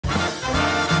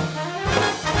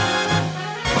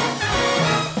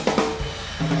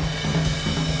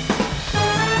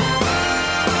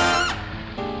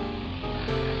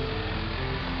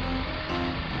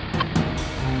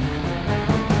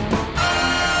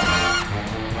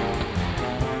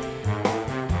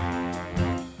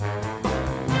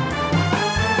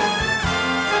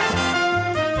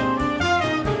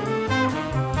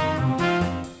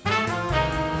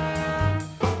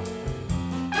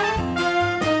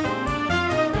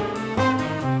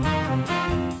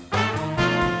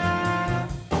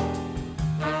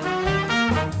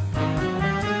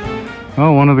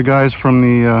Well, one of the guys from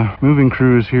the moving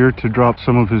crew is here to drop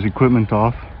some of his equipment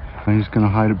off. He's going to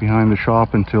hide it behind the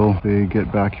shop until they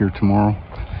get back here tomorrow.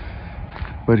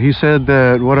 But he said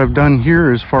that what I've done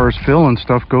here as far as fill and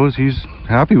stuff goes, he's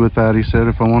happy with that. He said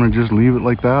if I want to just leave it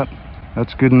like that,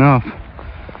 that's good enough.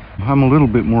 I'm a little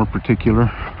bit more particular.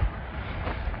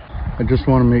 I just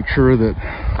want to make sure that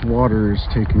water is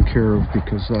taken care of,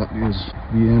 because that is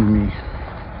the enemy.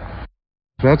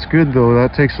 That's good though,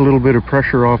 that takes a little bit of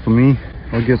pressure off of me.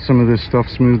 I'll get some of this stuff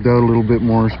smoothed out a little bit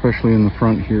more, especially in the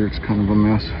front here. It's kind of a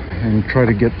mess. And try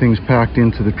to get things packed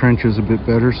into the trenches a bit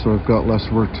better, so I've got less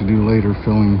work to do later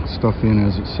filling stuff in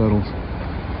as it settles.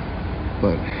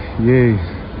 But yay,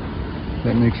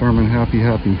 that makes Armin happy.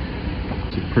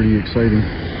 It's pretty exciting.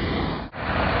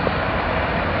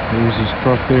 There's his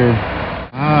truck there.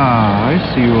 Ah, I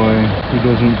see why he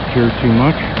doesn't care too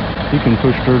much. He can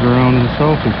push dirt around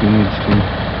himself if he needs to.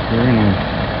 Very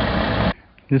nice.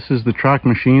 This is the track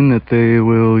machine that they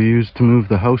will use to move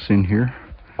the house in here.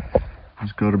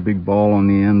 He's got a big ball on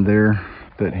the end there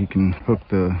that he can hook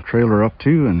the trailer up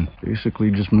to and basically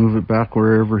just move it back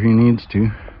wherever he needs to.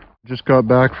 Just got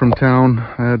back from town.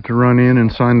 I had to run in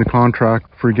and sign the contract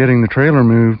for getting the trailer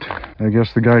moved. I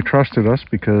guess the guy trusted us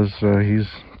because he's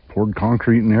poured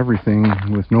concrete and everything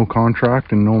with no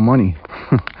contract and no money.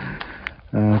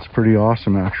 It's pretty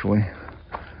awesome, actually.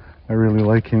 I really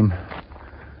like him.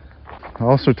 I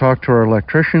also talked to our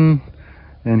electrician,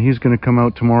 and he's going to come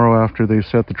out tomorrow after they've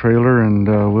set the trailer, and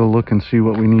we'll look and see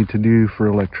what we need to do for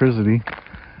electricity.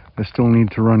 I still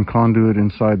need to run conduit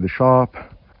inside the shop.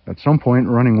 At some point,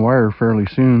 running wire fairly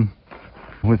soon.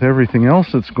 With everything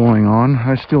else that's going on,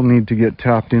 I still need to get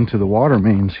tapped into the water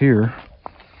mains here.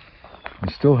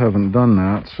 I still haven't done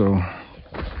that, so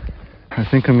I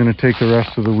think I'm going to take the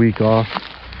rest of the week off.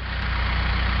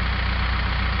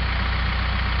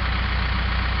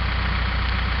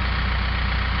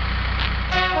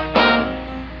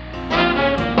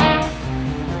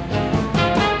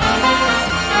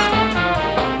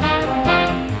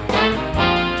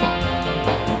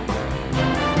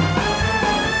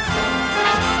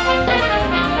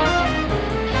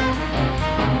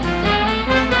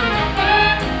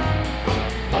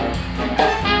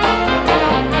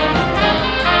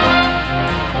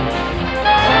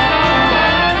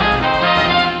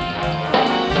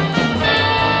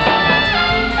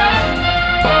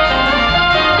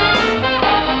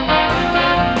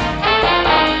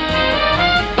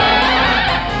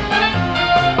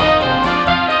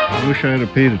 I wish I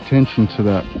had paid attention to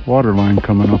that water line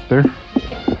coming up there.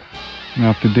 I'm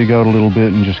gonna have to dig out a little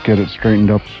bit and just get it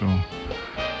straightened up, so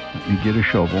let me get a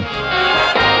shovel.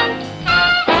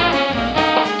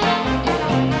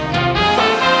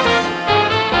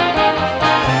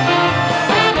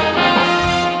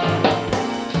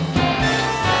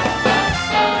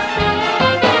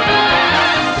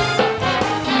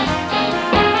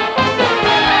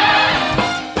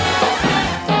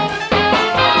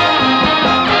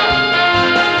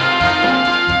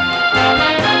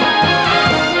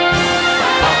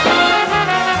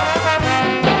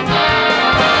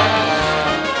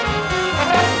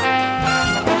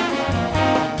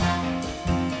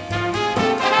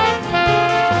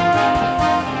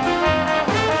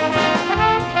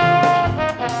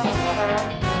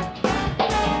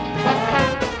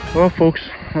 Well folks,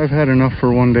 I've had enough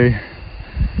for one day.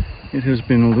 It has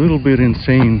been a little bit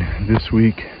insane this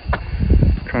week,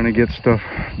 trying to get stuff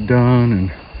done and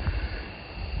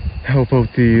help out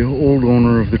the old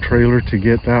owner of the trailer to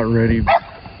get that ready.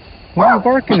 What are you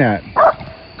barking at?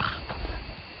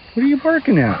 What are you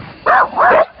barking at?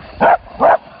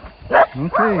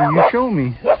 Okay, you show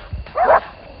me.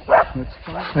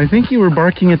 I think you were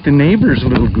barking at the neighbors,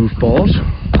 little goofballs.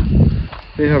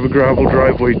 They have a gravel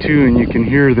driveway too, and you can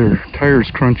hear their tires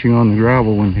crunching on the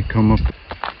gravel when they come up.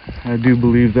 I do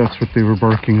believe that's what they were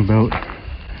barking about.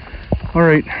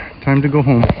 Alright, time to go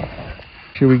home.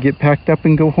 Shall we get packed up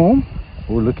and go home?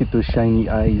 Oh, look at those shiny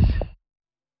eyes.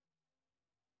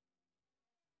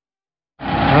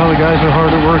 Well, the guys are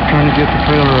hard at work trying to get the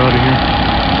trailer out of here.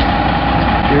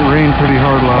 It rained pretty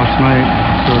hard last night,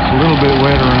 so it's a little bit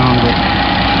wet around, but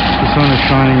the sun is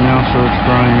shining now, so it's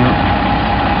drying up.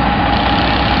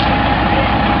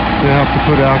 They have to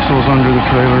put axles under the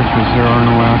trailer because there are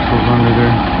no axles under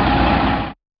there.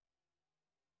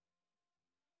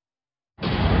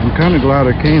 I'm kind of glad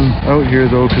I came out here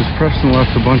though, because Preston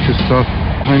left a bunch of stuff.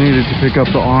 I needed to pick up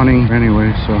the awning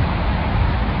anyway, so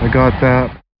I got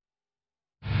that.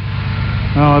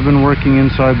 Now I've been working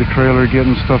inside the trailer,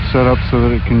 getting stuff set up so that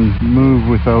it can move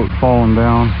without falling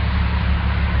down.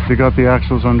 They got the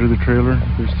axles under the trailer.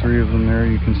 There's 3 of them there,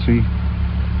 you can see.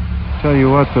 Tell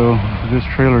you what though, this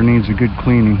trailer needs a good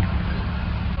cleaning.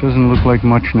 Doesn't look like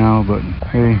much now, but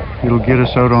hey, it'll get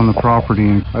us out on the property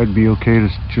and I'd be okay to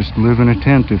just live in a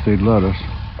tent if they'd let us.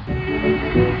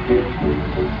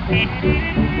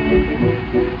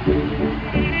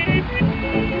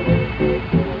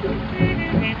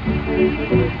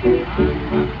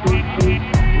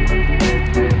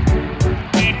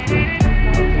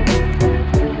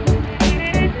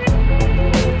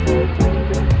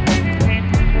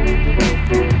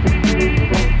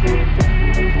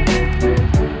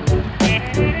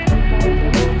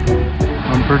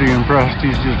 Pretty impressed.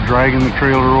 He's just dragging the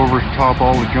trailer over to top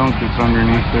all the junk that's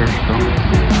underneath there. So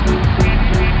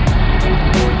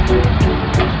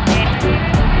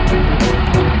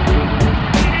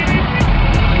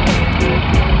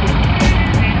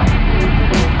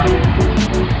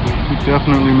it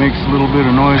definitely makes a little bit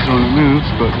of noise when it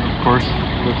moves, but of course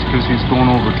that's because he's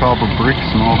going over top of bricks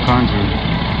and all kinds of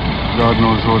God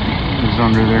knows what is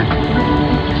under there.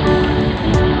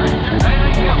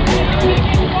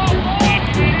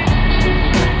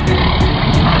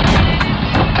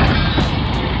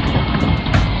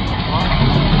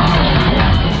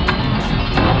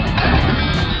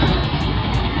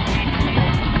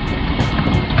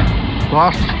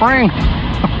 Lost the spring.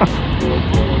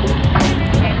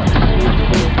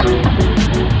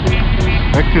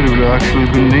 That could have actually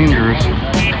been dangerous.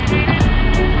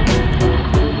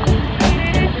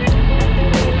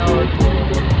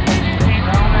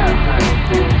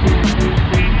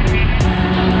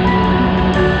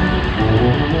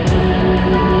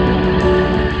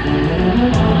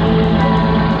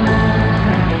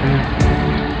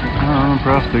 I'm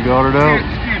impressed they got it out.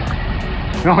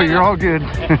 No, you're all good.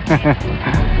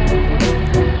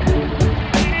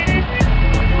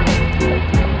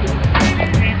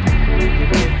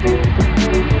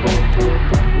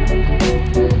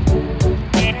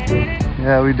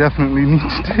 Yeah, we definitely need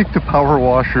to take the power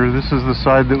washer. This is the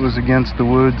side that was against the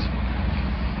woods.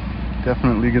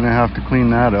 Definitely gonna have to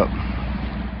clean that up.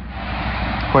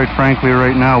 Quite frankly,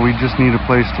 right now we just need a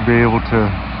place to be able to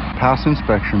pass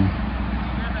inspection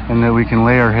and that we can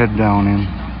lay our head down in.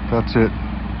 That's it.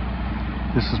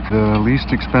 This is the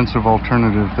least expensive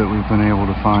alternative that we've been able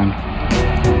to find.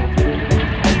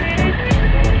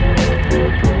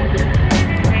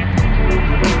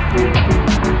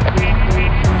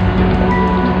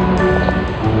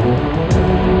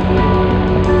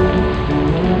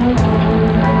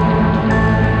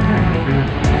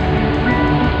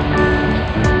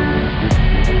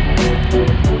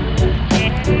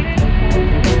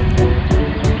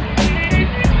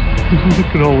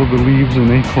 Look at all of the leaves and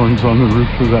acorns on the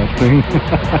roof of that thing.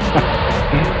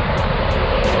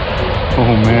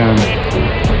 Oh man.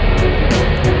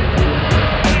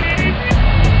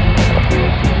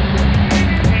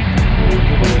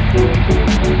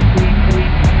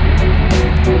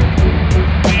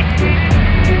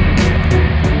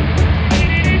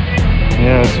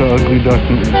 Yeah, it's an ugly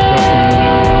duckling.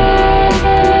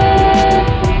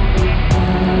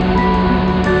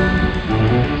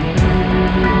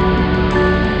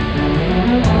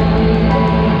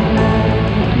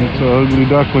 It's an ugly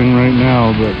duckling right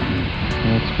now, but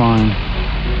that's fine.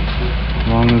 As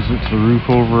long as it's a roof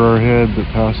over our head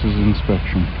that passes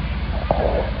inspection.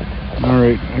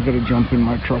 Alright, I gotta jump in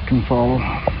my truck and follow.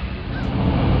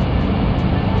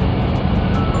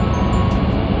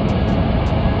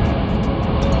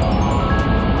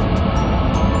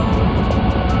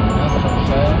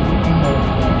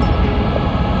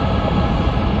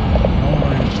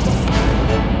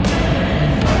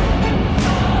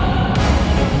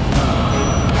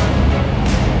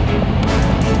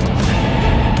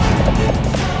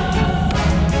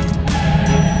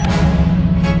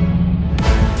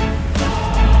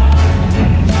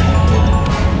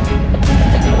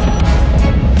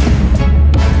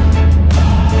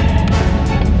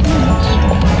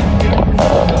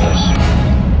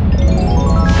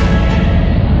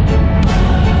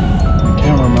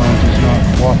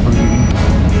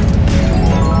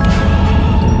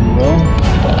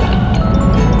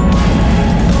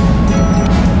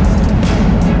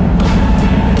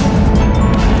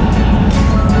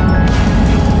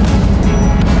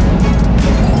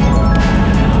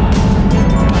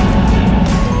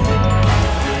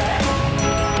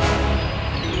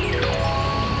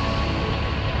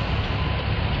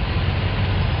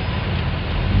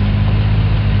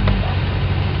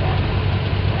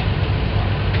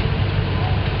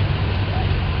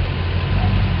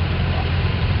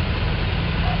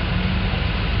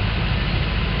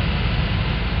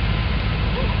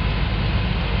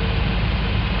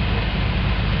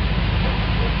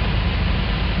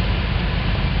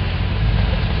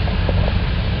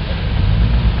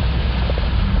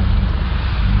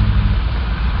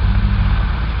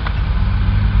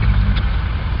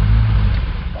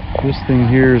 This thing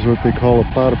here is what they call a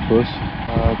platypus.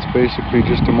 It's basically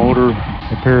just a motor,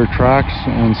 a pair of tracks,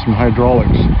 and some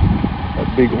hydraulics. That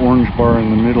big orange bar in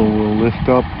the middle will lift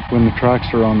up when the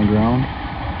tracks are on the ground.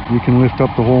 You can lift up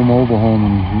the whole mobile home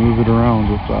and move it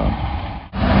around with that.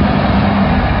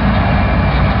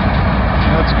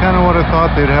 That's kind of what I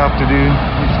thought they'd have to do.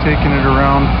 Just taking it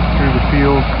around through the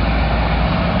field.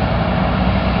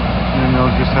 And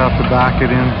they'll just have to back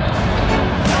it in.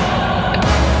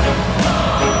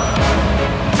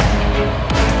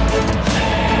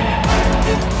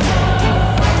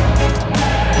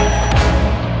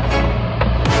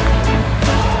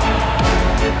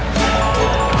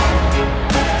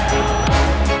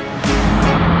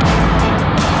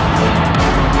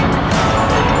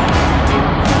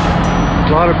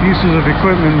 A lot of pieces of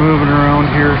equipment moving around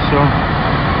here, so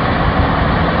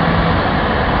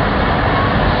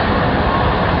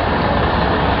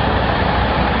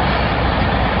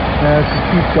I have to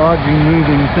keep dodging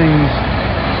moving things.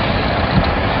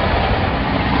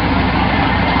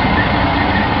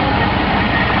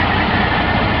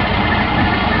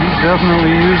 He's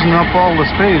definitely using up all the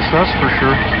space, that's for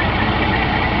sure.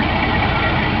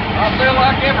 I feel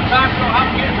like every time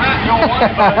I'm getting hot,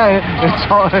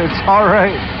 It's all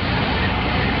right.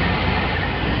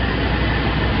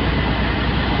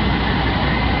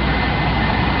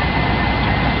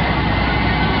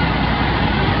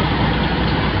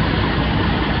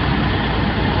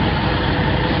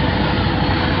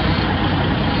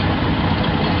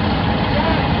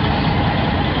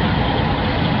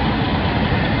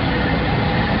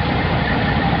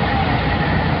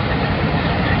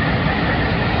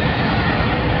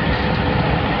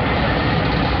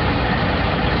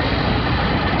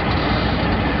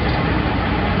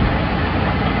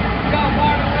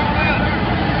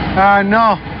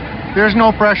 No, there's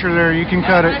no pressure there. You can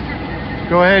cut it.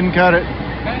 Go ahead and cut it.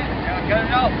 Cut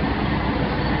it off.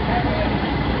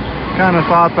 Kind of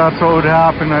thought that's what would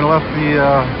happen. I left the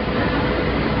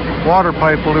water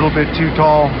pipe a little bit too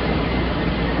tall.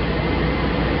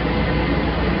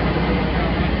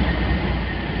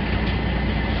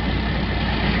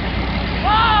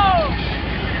 Whoa!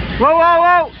 Whoa, whoa,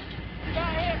 whoa! You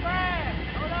got hit, Brad.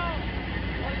 Hold on.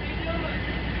 What are you doing?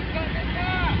 You got this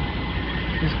guy.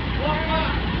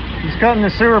 He's cutting the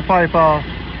sewer pipe off.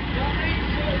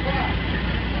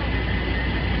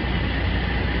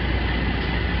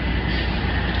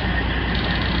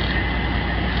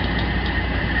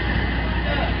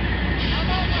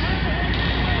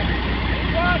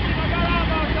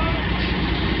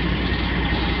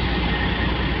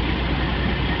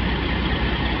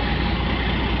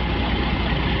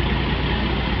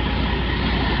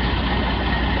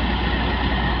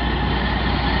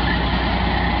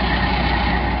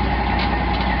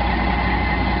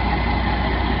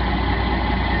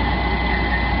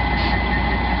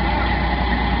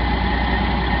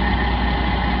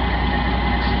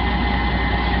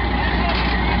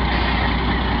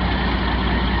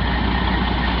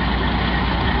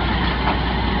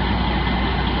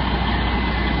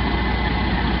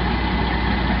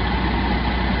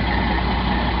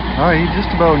 Oh, he just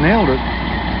about nailed it.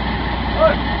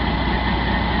 Good.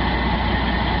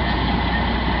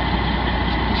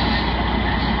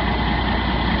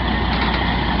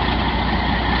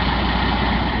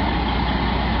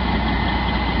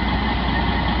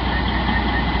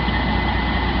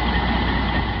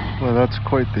 Well, that's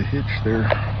quite the hitch there.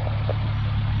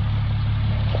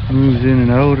 Moves in and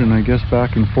out, and I guess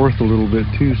back and forth a little bit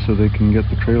too, so they can get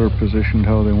the trailer positioned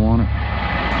how they want it.